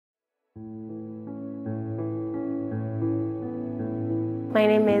My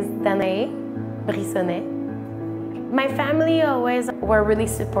name is Danae, Brissonnet. My family always were really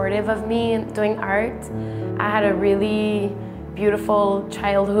supportive of me doing art. I had a really beautiful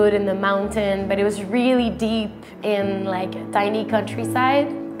childhood in the mountain, but it was really deep in like a tiny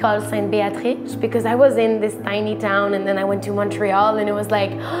countryside called Sainte Beatrice, because I was in this tiny town and then I went to Montreal and it was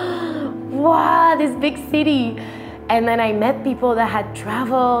like, wow, this big city. And then I met people that had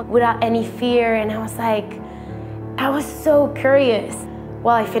traveled without any fear, and I was so curious.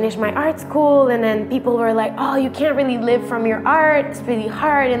 Well, I finished my art school and then people were like, oh, you can't really live from your art, it's really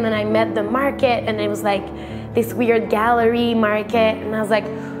hard. And then I met the market and it was like this weird gallery market, and I was like,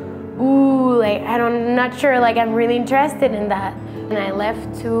 ooh, like I'm not sure, like I'm really interested in that. And I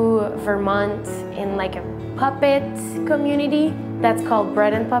left to Vermont in like a puppet community that's called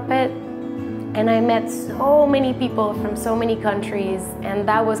Bread and Puppet. And I met so many people from so many countries, and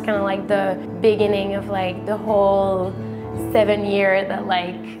that was kind of like the beginning of like the whole 7 years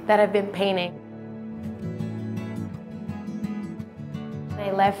that I've been painting.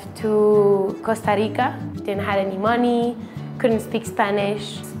 I left to Costa Rica, didn't have any money, couldn't speak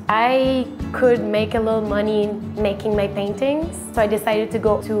Spanish. I could make a little money making my paintings, so I decided to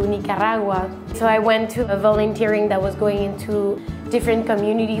go to Nicaragua. So I went to a volunteering that was going into different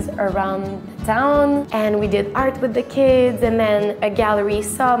communities around the town, and we did art with the kids, and then a gallery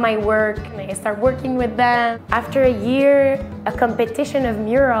saw my work and I started working with them. After a year, a competition of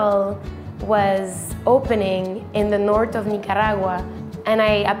mural was opening in the north of Nicaragua. And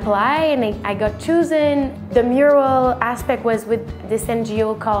I applied and I got chosen. The mural aspect was with this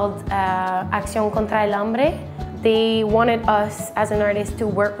NGO called Acción contra el Hambre. They wanted us as an artist to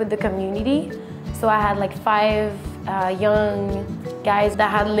work with the community. So I had like 5 young guys that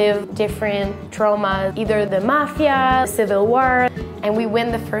had lived different traumas, either the mafia, civil war, and we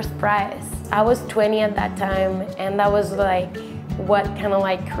win the first prize. I was 20 at that time, and that was like what kind of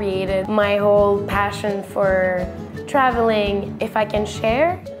like created my whole passion for traveling. If I can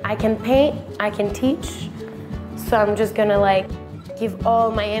share, I can paint, I can teach. So I'm just gonna like give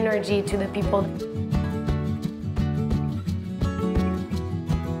all my energy to the people.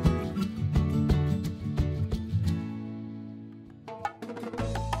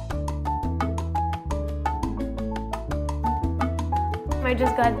 I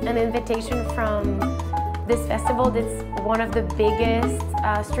just got an invitation from this festival. It's one of the biggest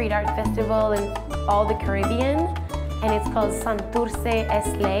street art festival in all the Caribbean, and it's called Santurce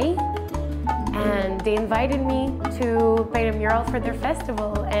Slay. And they invited me to paint a mural for their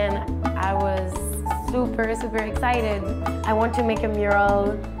festival, and I was super, super excited. I want to make a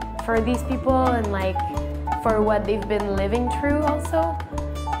mural for these people and like for what they've been living through also.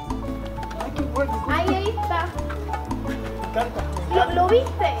 Ahí está. ¿Lo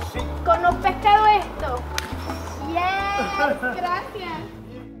viste? Sí. Con los pescados esto. Yes, gracias.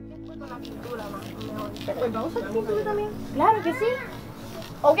 Después con la pintura mejor. ¿Vamos a hacer pintura también? Claro que sí.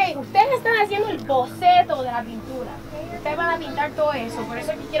 Ok, ustedes están haciendo el boceto de la pintura. Ustedes van a pintar todo eso, por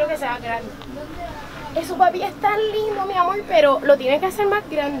eso es que quiero que sea grande. Eso, papi, es tan lindo, mi amor, pero lo tienes que hacer más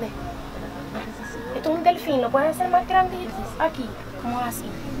grande. Esto es un delfín, lo puedes hacer más grande aquí, como así.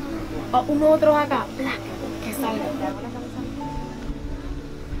 O uno otro acá, black, que salga.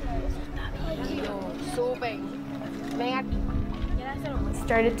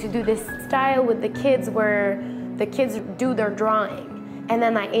 Started to do this style with the kids where the kids do their drawing, and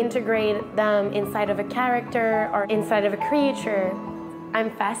then I integrate them inside of a character or inside of a creature. I'm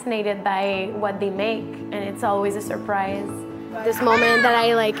fascinated by what they make, and it's always a surprise. This moment that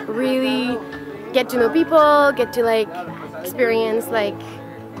I like really get to know people, get to like experience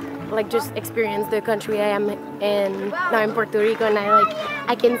just experience the country I am in. Now I'm Puerto Rico, and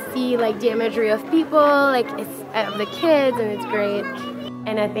I can see like the imagery of people, like it's of the kids, and it's great.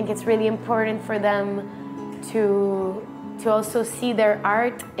 And I think it's really important for them to also see their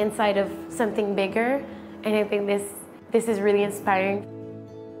art inside of something bigger, and I think this is really inspiring.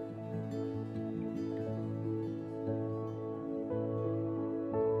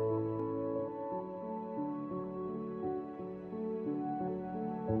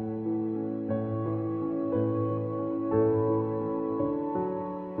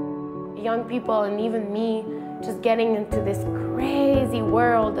 Young people and even me just getting into this crazy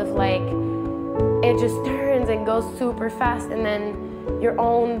world of like, it just turns and goes super fast, and then your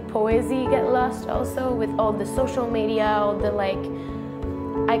own poesy get lost also with all the social media, all the like,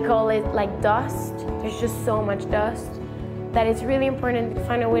 I call it like dust. There's just so much dust that it's really important to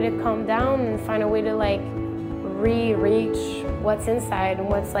find a way to calm down and find a way to like reach what's inside and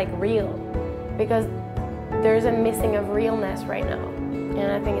what's like real, because there's a missing of realness right now. And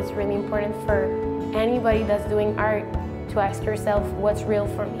I think it's really important for anybody that's doing art to ask yourself, what's real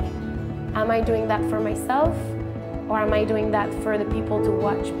for me? Am I doing that for myself, or am I doing that for the people to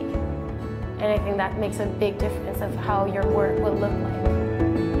watch me? And I think that makes a big difference of how your work will look like.